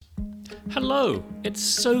Hello, it's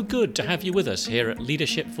so good to have you with us here at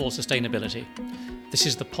Leadership for Sustainability. This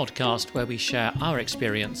is the podcast where we share our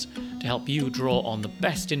experience to help you draw on the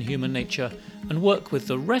best in human nature and work with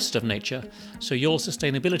the rest of nature so your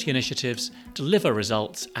sustainability initiatives deliver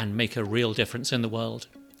results and make a real difference in the world.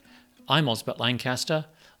 I'm Osbert Lancaster,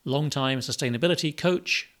 long-time sustainability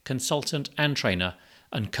coach, consultant and trainer,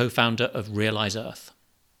 and co-founder of Realise Earth.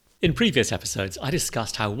 In previous episodes, I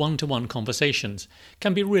discussed how one-to-one conversations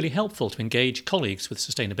can be really helpful to engage colleagues with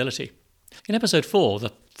sustainability. In episode 4,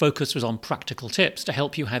 the focus was on practical tips to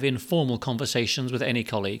help you have informal conversations with any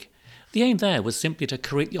colleague. The aim there was simply to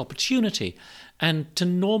create the opportunity and to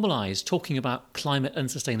normalise talking about climate and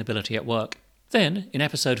sustainability at work. Then, in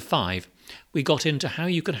episode 5, we got into how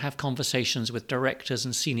you can have conversations with directors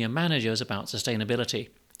and senior managers about sustainability.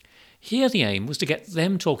 Here the aim was to get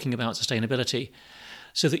them talking about sustainability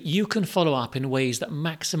so that you can follow up in ways that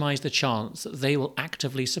maximise the chance that they will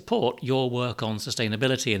actively support your work on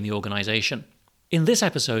sustainability in the organisation. In this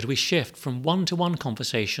episode, we shift from one-to-one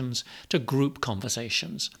conversations to group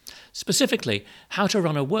conversations, specifically how to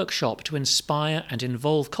run a workshop to inspire and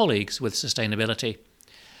involve colleagues with sustainability.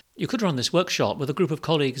 You could run this workshop with a group of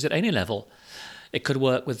colleagues at any level. It could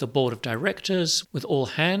work with the board of directors, with all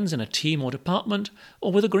hands in a team or department,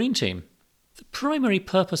 or with a green team. The primary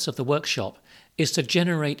purpose of the workshop is to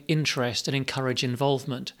generate interest and encourage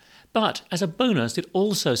involvement. But as a bonus, it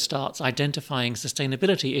also starts identifying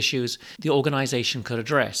sustainability issues the organisation could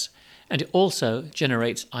address, and it also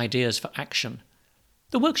generates ideas for action.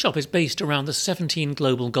 The workshop is based around the 17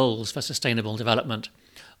 global goals for sustainable development,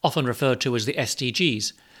 often referred to as the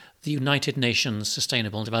SDGs, the United Nations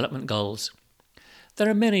Sustainable Development Goals. There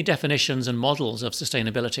are many definitions and models of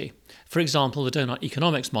sustainability, for example, the Donut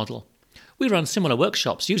Economics model. We run similar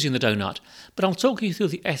workshops using the donut, but I'll talk you through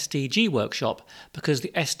the SDG workshop because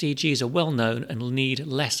the SDGs are well known and need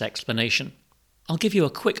less explanation. I'll give you a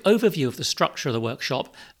quick overview of the structure of the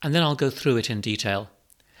workshop and then I'll go through it in detail.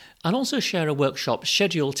 I'll also share a workshop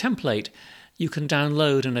schedule template you can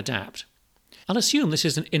download and adapt. I'll assume this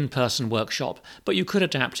is an in-person workshop, but you could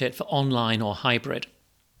adapt it for online or hybrid.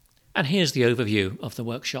 And here's the overview of the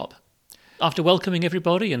workshop. After welcoming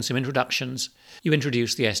everybody and some introductions, you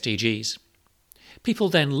introduce the SDGs. People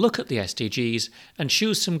then look at the SDGs and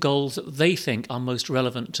choose some goals that they think are most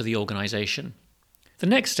relevant to the organisation. The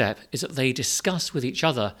next step is that they discuss with each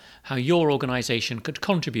other how your organisation could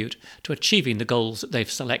contribute to achieving the goals that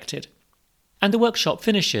they've selected. And the workshop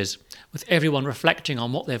finishes with everyone reflecting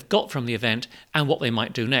on what they've got from the event and what they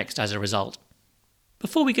might do next as a result.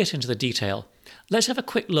 Before we get into the detail, let's have a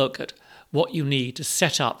quick look at what you need to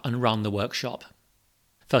set up and run the workshop.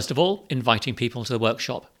 First of all, inviting people to the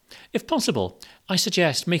workshop. If possible, I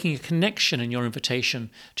suggest making a connection in your invitation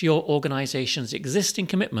to your organisation's existing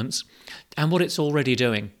commitments and what it's already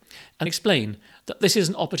doing, and explain that this is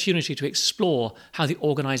an opportunity to explore how the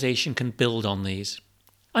organisation can build on these.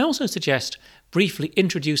 I also suggest briefly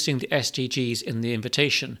introducing the SDGs in the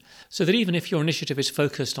invitation, so that even if your initiative is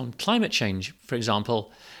focused on climate change, for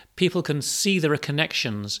example, people can see there are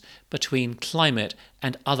connections between climate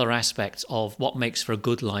and other aspects of what makes for a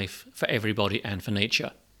good life for everybody and for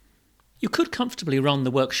nature. You could comfortably run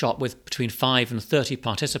the workshop with between 5 and 30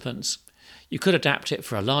 participants. You could adapt it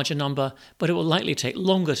for a larger number, but it will likely take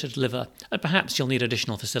longer to deliver, and perhaps you'll need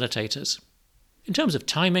additional facilitators. In terms of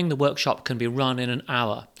timing, the workshop can be run in an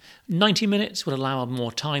hour. 90 minutes would allow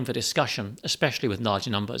more time for discussion, especially with large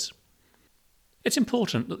numbers. It's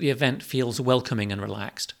important that the event feels welcoming and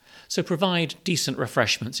relaxed, so provide decent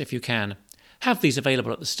refreshments if you can. Have these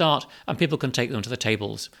available at the start and people can take them to the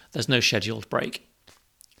tables. There's no scheduled break.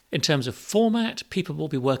 In terms of format, people will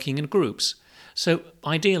be working in groups, so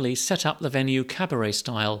ideally set up the venue cabaret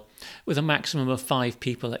style with a maximum of 5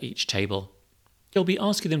 people at each table. You'll be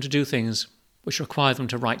asking them to do things which require them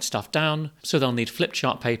to write stuff down, so they'll need flip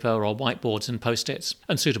chart paper or whiteboards and post-its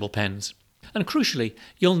and suitable pens. And crucially,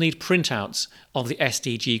 you'll need printouts of the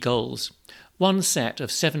SDG goals, one set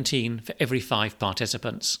of 17 for every 5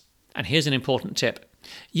 participants. And here's an important tip.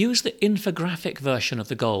 Use the infographic version of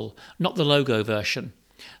the goal, not the logo version.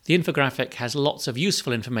 The infographic has lots of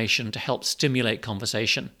useful information to help stimulate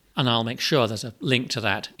conversation, and I'll make sure there's a link to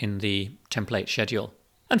that in the template schedule.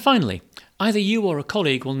 And finally, either you or a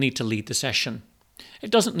colleague will need to lead the session.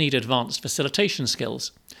 It doesn't need advanced facilitation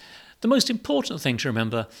skills. The most important thing to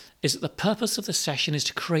remember is that the purpose of the session is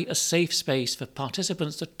to create a safe space for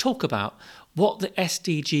participants to talk about what the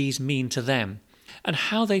SDGs mean to them and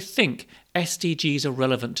how they think SDGs are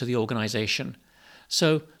relevant to the organisation.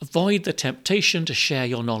 So avoid the temptation to share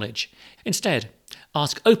your knowledge. Instead,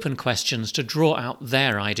 ask open questions to draw out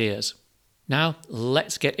their ideas. Now,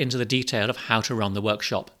 let's get into the detail of how to run the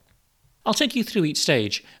workshop. I'll take you through each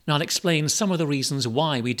stage and I'll explain some of the reasons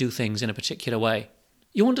why we do things in a particular way.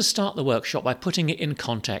 You want to start the workshop by putting it in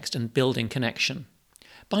context and building connection.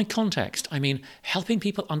 By context, I mean helping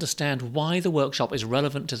people understand why the workshop is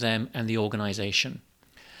relevant to them and the organisation.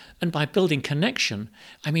 And by building connection,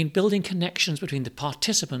 I mean building connections between the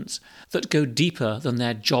participants that go deeper than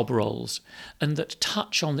their job roles and that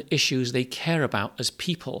touch on the issues they care about as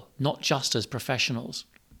people, not just as professionals.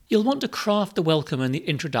 You'll want to craft the welcome and the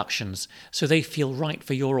introductions so they feel right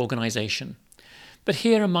for your organisation. But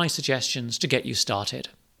here are my suggestions to get you started.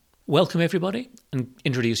 Welcome everybody and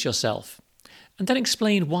introduce yourself. And then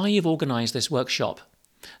explain why you've organised this workshop.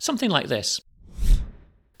 Something like this.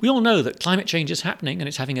 We all know that climate change is happening and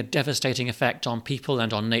it's having a devastating effect on people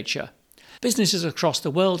and on nature. Businesses across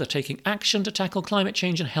the world are taking action to tackle climate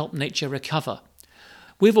change and help nature recover.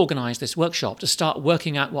 We've organised this workshop to start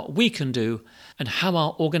working out what we can do and how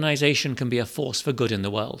our organisation can be a force for good in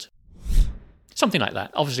the world. Something like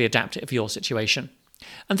that. Obviously adapt it for your situation.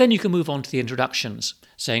 And then you can move on to the introductions,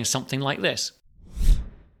 saying something like this.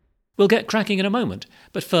 We'll get cracking in a moment,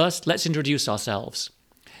 but first let's introduce ourselves.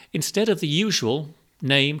 Instead of the usual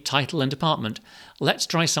name, title and department, let's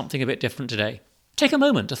try something a bit different today. Take a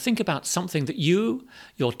moment to think about something that you,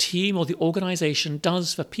 your team or the organisation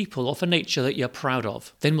does for people or for nature that you're proud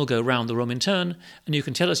of. Then we'll go round the room in turn and you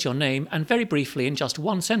can tell us your name and very briefly in just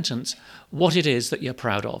one sentence what it is that you're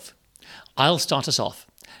proud of. I'll start us off.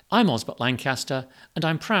 I'm Osbert Lancaster and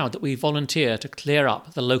I'm proud that we volunteer to clear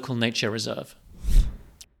up the local nature reserve.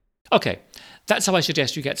 Okay, that's how I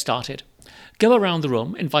suggest you get started. Go around the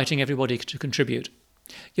room inviting everybody to contribute.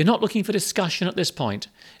 You're not looking for discussion at this point,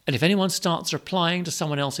 and if anyone starts replying to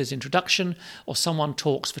someone else's introduction or someone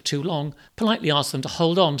talks for too long, politely ask them to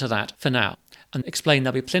hold on to that for now and explain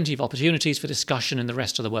there'll be plenty of opportunities for discussion in the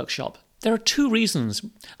rest of the workshop. There are two reasons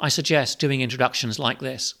I suggest doing introductions like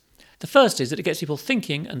this. The first is that it gets people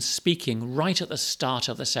thinking and speaking right at the start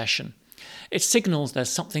of the session. It signals there's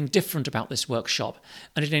something different about this workshop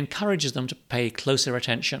and it encourages them to pay closer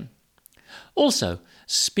attention. Also,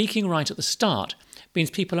 speaking right at the start means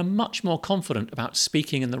people are much more confident about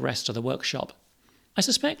speaking in the rest of the workshop. I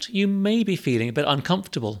suspect you may be feeling a bit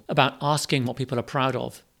uncomfortable about asking what people are proud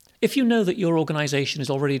of. If you know that your organisation is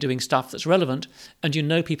already doing stuff that's relevant and you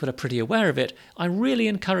know people are pretty aware of it, I really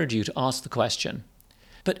encourage you to ask the question.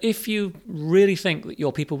 But if you really think that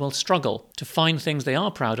your people will struggle to find things they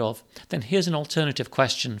are proud of, then here's an alternative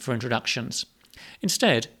question for introductions.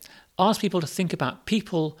 Instead, ask people to think about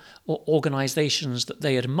people or organisations that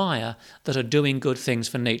they admire that are doing good things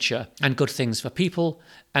for nature and good things for people,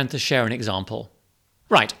 and to share an example.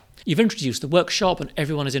 Right, you've introduced the workshop and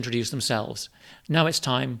everyone has introduced themselves. Now it's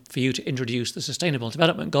time for you to introduce the Sustainable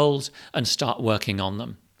Development Goals and start working on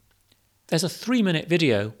them. There's a 3-minute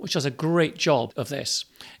video which does a great job of this.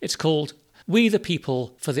 It's called We the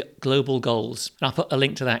People for the Global Goals, and I'll put a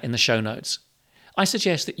link to that in the show notes. I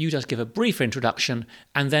suggest that you just give a brief introduction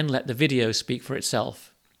and then let the video speak for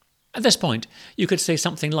itself. At this point, you could say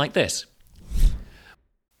something like this.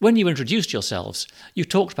 When you introduced yourselves, you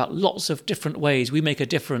talked about lots of different ways we make a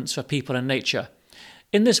difference for people and nature.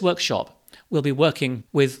 In this workshop, we'll be working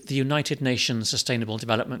with the United Nations Sustainable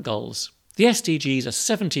Development Goals. The SDGs are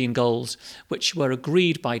 17 goals which were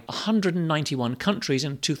agreed by 191 countries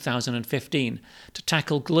in 2015 to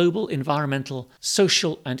tackle global environmental,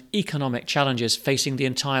 social and economic challenges facing the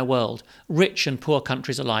entire world, rich and poor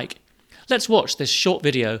countries alike. Let's watch this short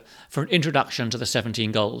video for an introduction to the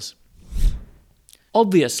 17 goals.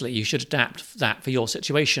 Obviously, you should adapt that for your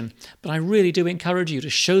situation, but I really do encourage you to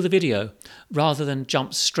show the video rather than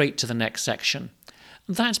jump straight to the next section.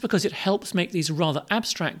 That's because it helps make these rather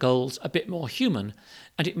abstract goals a bit more human,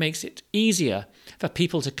 and it makes it easier for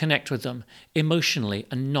people to connect with them emotionally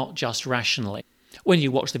and not just rationally. When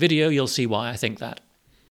you watch the video, you'll see why I think that.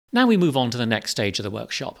 Now we move on to the next stage of the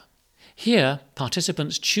workshop. Here,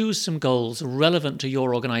 participants choose some goals relevant to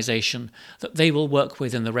your organisation that they will work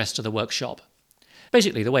with in the rest of the workshop.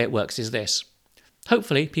 Basically, the way it works is this.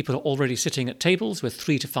 Hopefully, people are already sitting at tables with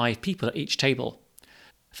 3 to 5 people at each table.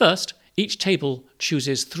 First, each table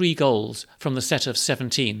chooses 3 goals from the set of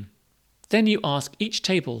 17. Then you ask each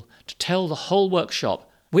table to tell the whole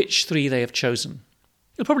workshop which 3 they have chosen.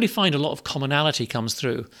 You'll probably find a lot of commonality comes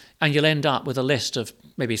through, and you'll end up with a list of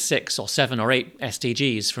maybe 6 or 7 or 8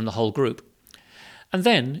 SDGs from the whole group. And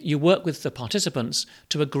then you work with the participants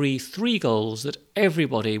to agree 3 goals that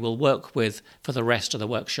everybody will work with for the rest of the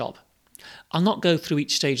workshop. I'll not go through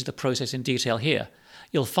each stage of the process in detail here.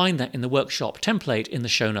 You'll find that in the workshop template in the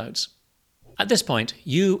show notes. At this point,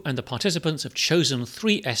 you and the participants have chosen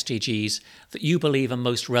 3 SDGs that you believe are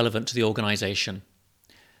most relevant to the organisation.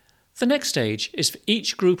 The next stage is for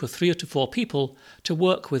each group of 3 to 4 people to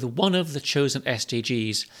work with one of the chosen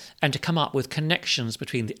SDGs and to come up with connections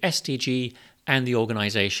between the SDG and the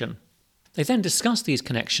organisation. They then discuss these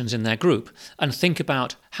connections in their group and think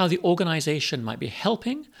about how the organisation might be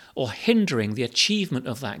helping or hindering the achievement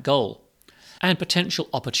of that goal, and potential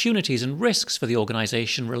opportunities and risks for the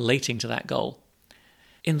organisation relating to that goal.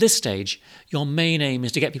 In this stage, your main aim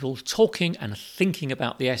is to get people talking and thinking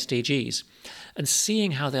about the SDGs and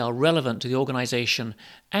seeing how they are relevant to the organisation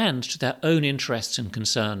and to their own interests and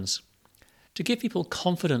concerns. To give people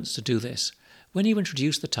confidence to do this, when you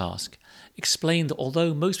introduce the task, explain that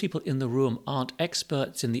although most people in the room aren't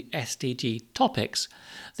experts in the SDG topics,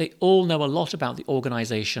 they all know a lot about the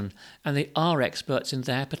organisation and they are experts in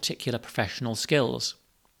their particular professional skills.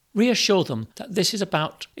 Reassure them that this is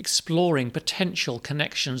about exploring potential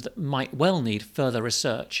connections that might well need further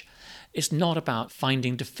research. It's not about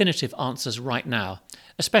finding definitive answers right now,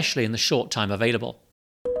 especially in the short time available.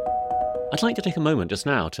 I'd like to take a moment just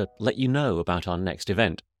now to let you know about our next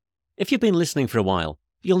event. If you've been listening for a while,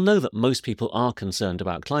 you'll know that most people are concerned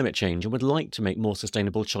about climate change and would like to make more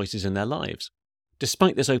sustainable choices in their lives.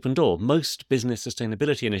 Despite this open door, most business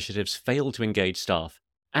sustainability initiatives fail to engage staff,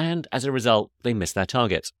 and as a result, they miss their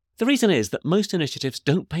targets. The reason is that most initiatives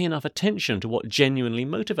don't pay enough attention to what genuinely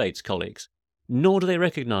motivates colleagues, nor do they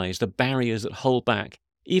recognise the barriers that hold back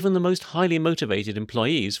even the most highly motivated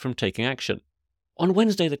employees from taking action. On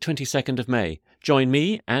Wednesday the 22nd of May, join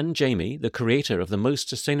me and Jamie, the creator of the Most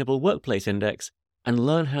Sustainable Workplace Index, and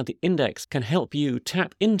learn how the index can help you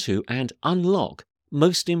tap into and unlock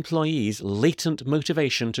most employees' latent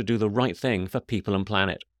motivation to do the right thing for people and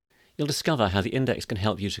planet. You'll discover how the index can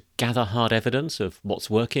help you to gather hard evidence of what's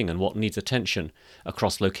working and what needs attention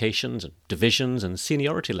across locations, divisions and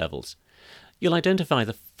seniority levels. You'll identify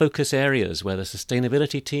the focus areas where the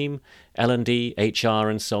sustainability team, L&D, HR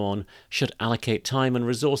and so on should allocate time and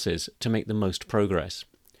resources to make the most progress.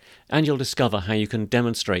 And you'll discover how you can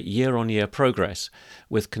demonstrate year-on-year progress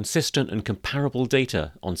with consistent and comparable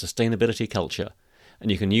data on sustainability culture.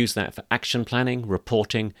 And you can use that for action planning,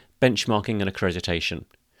 reporting, benchmarking and accreditation.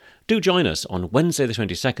 Do join us on Wednesday the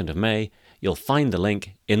 22nd of May. You'll find the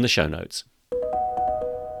link in the show notes.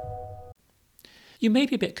 You may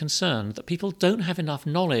be a bit concerned that people don't have enough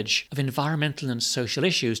knowledge of environmental and social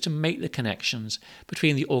issues to make the connections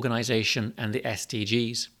between the organisation and the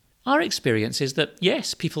SDGs. Our experience is that,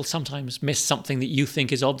 yes, people sometimes miss something that you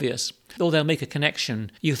think is obvious, or they'll make a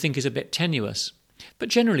connection you think is a bit tenuous, but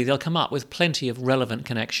generally they'll come up with plenty of relevant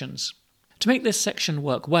connections. To make this section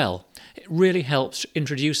work well, it really helps to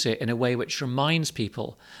introduce it in a way which reminds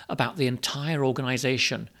people about the entire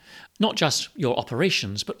organisation, not just your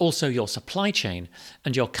operations, but also your supply chain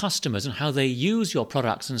and your customers and how they use your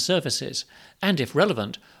products and services, and if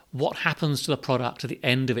relevant, what happens to the product at the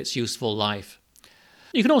end of its useful life.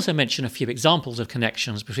 You can also mention a few examples of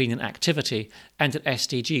connections between an activity and an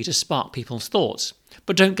SDG to spark people's thoughts,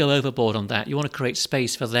 but don't go overboard on that. You want to create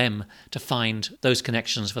space for them to find those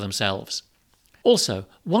connections for themselves. Also,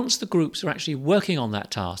 once the groups are actually working on that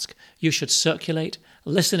task, you should circulate,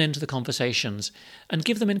 listen into the conversations, and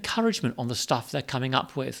give them encouragement on the stuff they're coming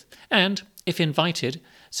up with, and, if invited,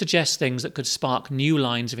 suggest things that could spark new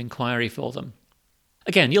lines of inquiry for them.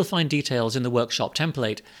 Again, you'll find details in the workshop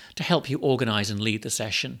template to help you organise and lead the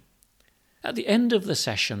session. At the end of the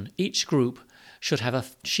session, each group should have a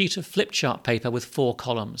sheet of flip chart paper with 4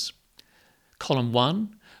 columns. Column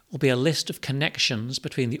 1 will be a list of connections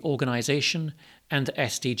between the organisation and the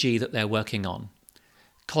SDG that they're working on.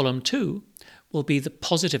 Column 2 will be the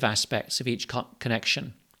positive aspects of each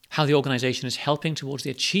connection, how the organisation is helping towards the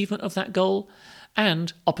achievement of that goal,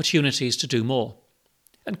 and opportunities to do more.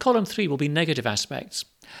 And column 3 will be negative aspects,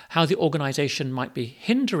 how the organisation might be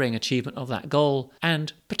hindering achievement of that goal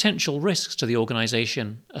and potential risks to the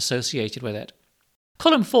organisation associated with it.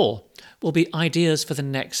 Column 4 will be ideas for the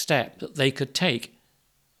next step that they could take.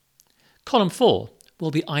 Column 4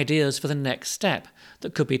 will be ideas for the next step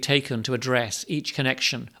that could be taken to address each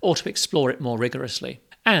connection or to explore it more rigorously.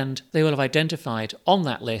 And they will have identified on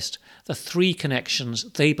that list the 3 connections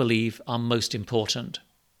they believe are most important.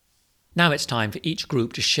 Now it's time for each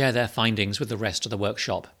group to share their findings with the rest of the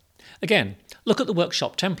workshop. Again, look at the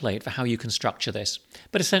workshop template for how you can structure this,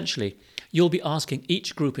 but essentially, you'll be asking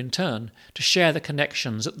each group in turn to share the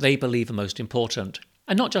connections that they believe are most important.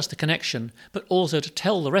 And not just the connection, but also to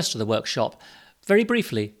tell the rest of the workshop, very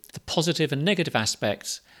briefly, the positive and negative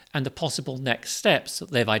aspects and the possible next steps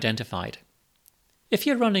that they've identified. If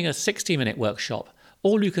you're running a 60-minute workshop,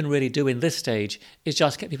 all you can really do in this stage is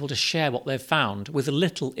just get people to share what they've found with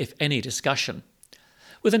little, if any, discussion.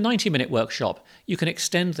 With a 90-minute workshop, you can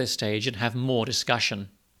extend this stage and have more discussion.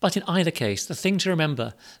 But in either case, the thing to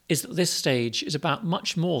remember is that this stage is about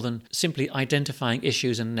much more than simply identifying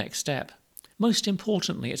issues and next step. Most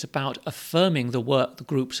importantly, it's about affirming the work the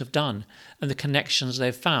groups have done and the connections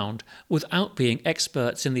they've found without being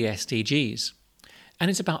experts in the SDGs. And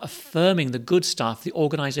it's about affirming the good stuff the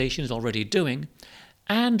organisation is already doing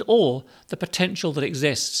and or the potential that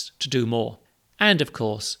exists to do more. And of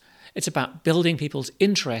course, it's about building people's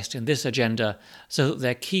interest in this agenda so that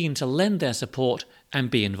they're keen to lend their support and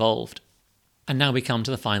be involved. And now we come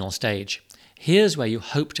to the final stage. Here's where you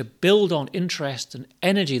hope to build on interest and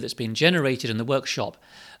energy that's been generated in the workshop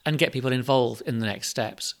and get people involved in the next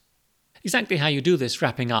steps. Exactly how you do this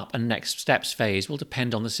wrapping up and next steps phase will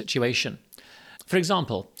depend on the situation. For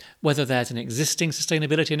example, whether there's an existing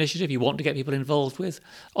sustainability initiative you want to get people involved with,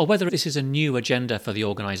 or whether this is a new agenda for the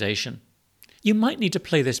organisation. You might need to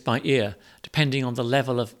play this by ear, depending on the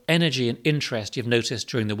level of energy and interest you've noticed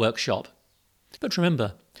during the workshop. But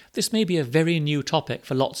remember, this may be a very new topic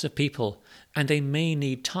for lots of people, and they may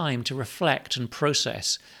need time to reflect and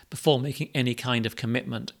process before making any kind of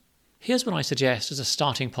commitment. Here's what I suggest as a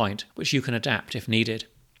starting point, which you can adapt if needed.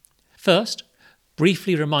 First,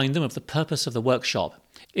 briefly remind them of the purpose of the workshop,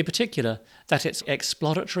 in particular that it's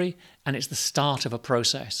exploratory and it's the start of a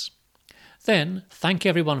process. Then, thank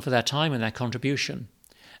everyone for their time and their contribution,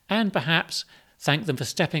 and perhaps thank them for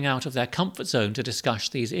stepping out of their comfort zone to discuss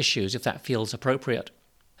these issues if that feels appropriate.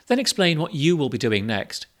 Then explain what you will be doing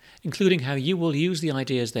next, including how you will use the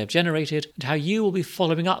ideas they've generated and how you will be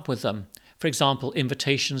following up with them, for example,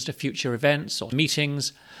 invitations to future events or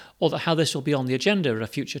meetings, or how this will be on the agenda at a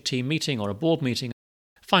future team meeting or a board meeting.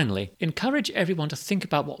 Finally, encourage everyone to think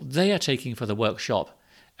about what they are taking for the workshop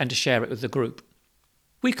and to share it with the group.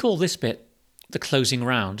 We call this bit the closing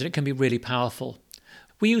round, and it can be really powerful.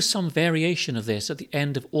 We use some variation of this at the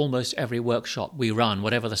end of almost every workshop we run,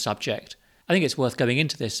 whatever the subject. I think it's worth going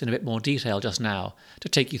into this in a bit more detail just now to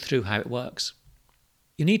take you through how it works.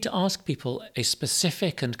 You need to ask people a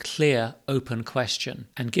specific and clear open question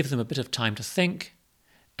and give them a bit of time to think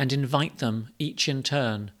and invite them each in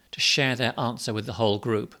turn to share their answer with the whole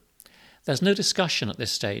group. There's no discussion at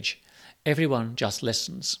this stage. Everyone just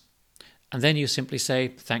listens. And then you simply say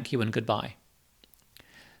thank you and goodbye.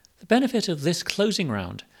 The benefit of this closing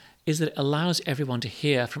round is that it allows everyone to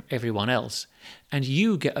hear from everyone else, and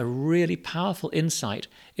you get a really powerful insight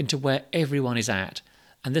into where everyone is at,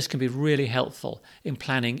 and this can be really helpful in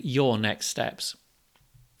planning your next steps.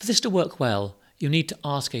 For this to work well, you need to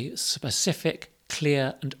ask a specific,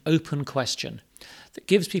 clear and open question that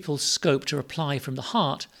gives people scope to reply from the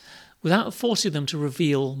heart without forcing them to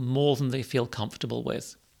reveal more than they feel comfortable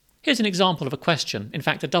with. Here's an example of a question, in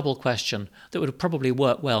fact a double question, that would probably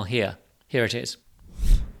work well here. Here it is.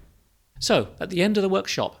 So, at the end of the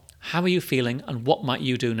workshop, how are you feeling and what might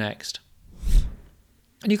you do next?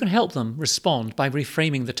 And you can help them respond by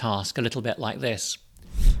reframing the task a little bit like this.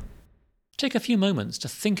 Take a few moments to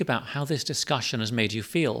think about how this discussion has made you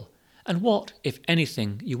feel and what, if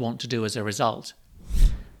anything, you want to do as a result.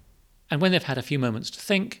 And when they've had a few moments to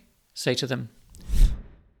think, say to them,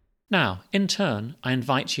 now, in turn, I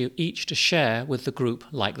invite you each to share with the group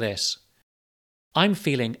like this. I'm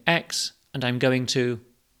feeling X and I'm going to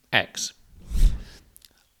X.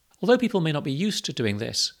 Although people may not be used to doing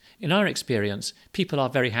this, in our experience, people are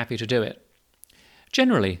very happy to do it.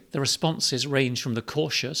 Generally, the responses range from the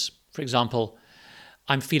cautious, for example,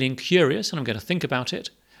 I'm feeling curious and I'm going to think about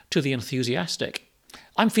it, to the enthusiastic.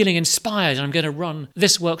 I'm feeling inspired and I'm going to run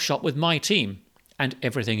this workshop with my team, and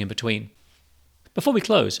everything in between. Before we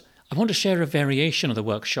close, I want to share a variation of the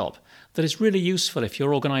workshop that is really useful if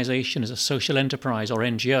your organisation is a social enterprise or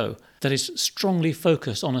NGO that is strongly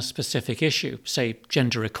focused on a specific issue, say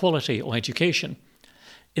gender equality or education.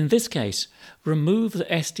 In this case, remove the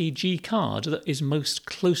SDG card that is most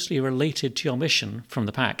closely related to your mission from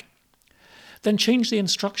the pack. Then change the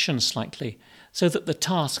instructions slightly so that the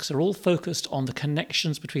tasks are all focused on the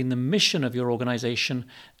connections between the mission of your organisation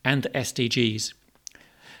and the SDGs.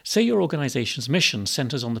 Say your organisation's mission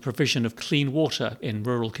centres on the provision of clean water in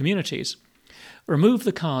rural communities. Remove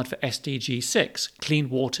the card for SDG 6, clean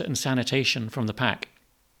water and sanitation, from the pack.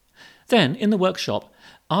 Then, in the workshop,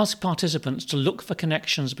 ask participants to look for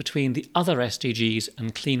connections between the other SDGs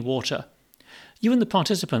and clean water. You and the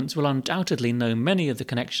participants will undoubtedly know many of the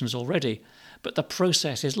connections already, but the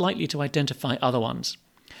process is likely to identify other ones.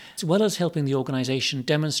 As well as helping the organisation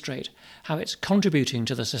demonstrate how it's contributing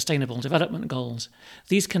to the Sustainable Development Goals,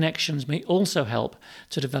 these connections may also help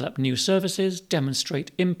to develop new services,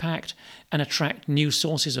 demonstrate impact, and attract new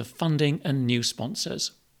sources of funding and new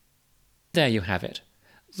sponsors. There you have it.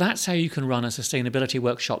 That's how you can run a sustainability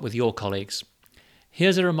workshop with your colleagues.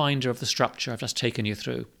 here's a reminder of the structure I've just taken you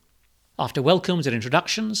through. After welcomes and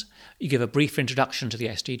introductions, you give a brief introduction to the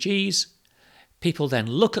SDGs. People then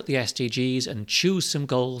look at the SDGs and choose some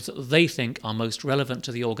goals that they think are most relevant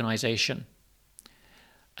to the organisation.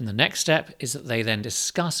 And the next step is that they then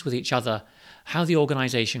discuss with each other how the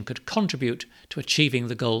organisation could contribute to achieving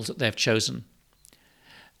the goals that they've chosen.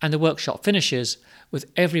 And the workshop finishes with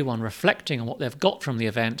everyone reflecting on what they've got from the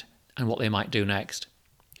event and what they might do next.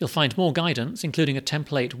 You'll find more guidance, including a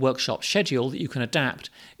template workshop schedule that you can adapt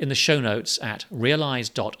in the show notes at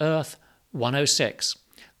realise.earth106.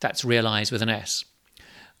 That's realise with an S.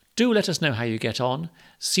 Do let us know how you get on.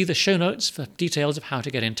 See the show notes for details of how to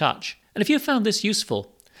get in touch. And if you found this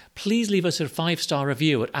useful, please leave us a 5-star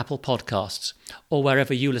review at Apple Podcasts or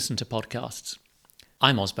wherever you listen to podcasts.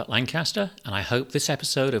 I'm Osbert Lancaster, and I hope this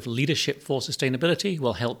episode of Leadership for Sustainability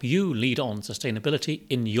will help you lead on sustainability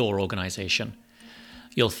in your organisation.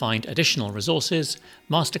 You'll find additional resources,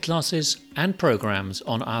 masterclasses, and programs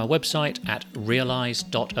on our website at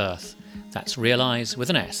realise.earth. That's realise with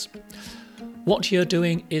an S. What you're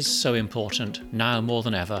doing is so important, now more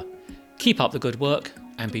than ever. Keep up the good work,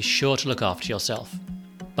 and be sure to look after yourself.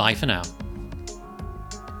 Bye for now.